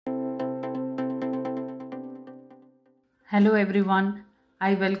Hello everyone,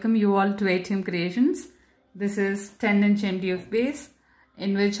 I welcome you all to ATM Creations. This is 10-inch MDF base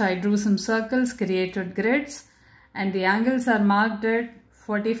in which I drew some circles, created grids, and the angles are marked at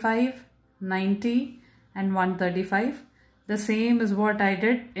 45, 90 and 135. The same is what I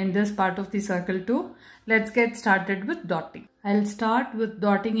did in this part of the circle too. Let's get started with dotting. I'll start with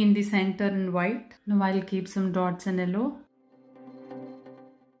dotting in the center in white. Now I'll keep some dots in yellow.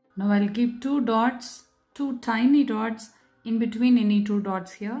 Now I'll keep two tiny dots in between any two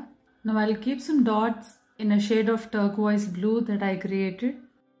dots here. Now I'll keep some dots in a shade of turquoise blue that I created.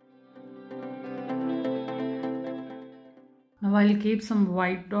 Now I'll keep some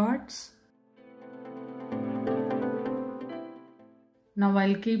white dots. Now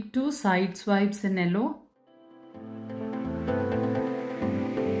I'll keep two side swipes in yellow.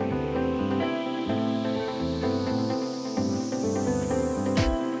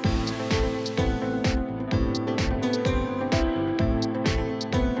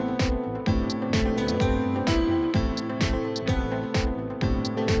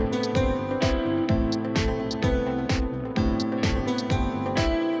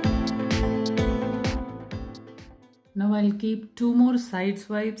 Now I'll keep two more side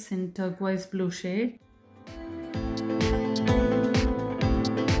swipes in turquoise blue shade.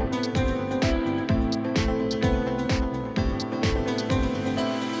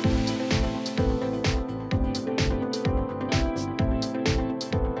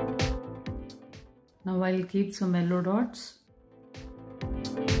 Now I'll keep some yellow dots.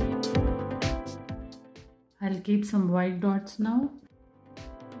 I'll keep some white dots now.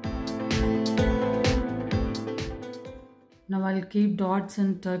 Now I'll keep dots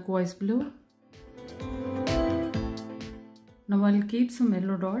in turquoise blue. Now I'll keep some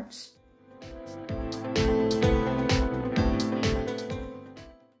yellow dots.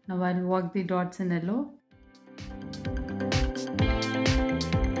 Now I'll work the dots in yellow.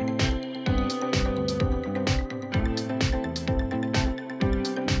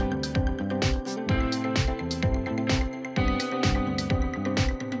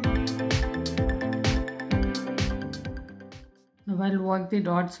 Now I'll work the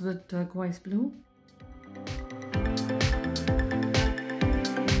dots with turquoise blue.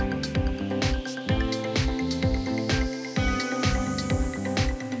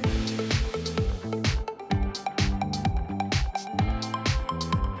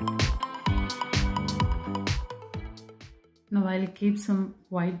 Now I'll keep some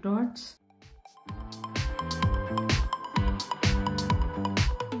white dots.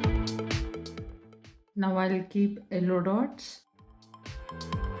 Now I'll keep yellow dots.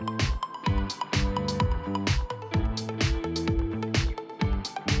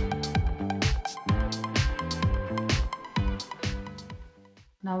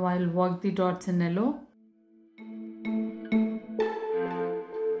 Now I'll work the dots in yellow.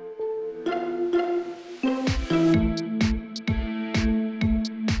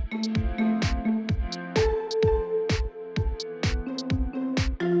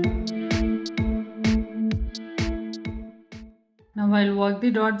 Now I'll work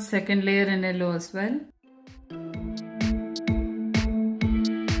the dots second layer in yellow as well.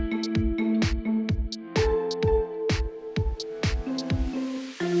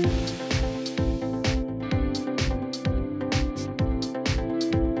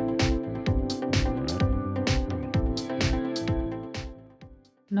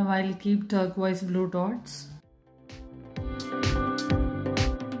 Now I'll keep turquoise blue dots.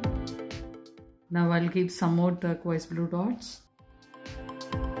 Now I'll keep some more turquoise blue dots.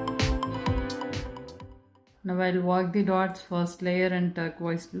 Now I'll work the dots first layer in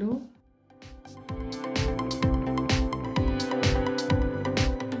turquoise blue.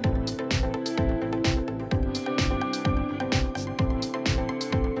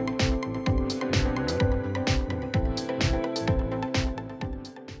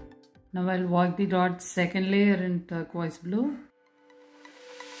 Now I'll work the dots second layer in turquoise blue.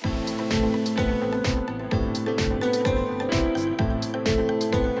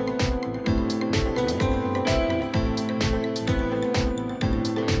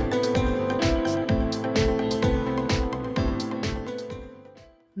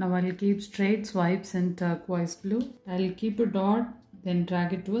 Now I'll keep straight swipes in turquoise blue. I'll keep a dot, then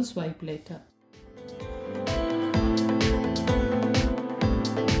drag it to a swipe later.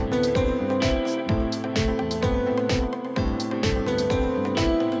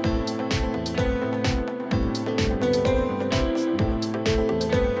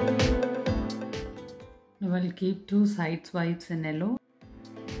 Now I'll keep two side swipes in yellow.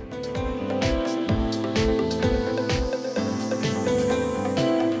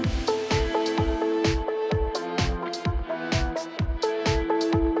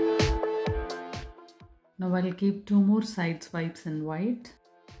 Now I'll keep 2 more side swipes in white.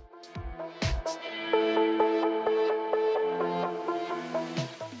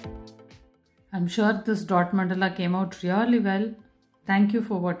 I'm sure this dot mandala came out really well. Thank you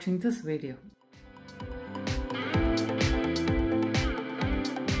for watching this video.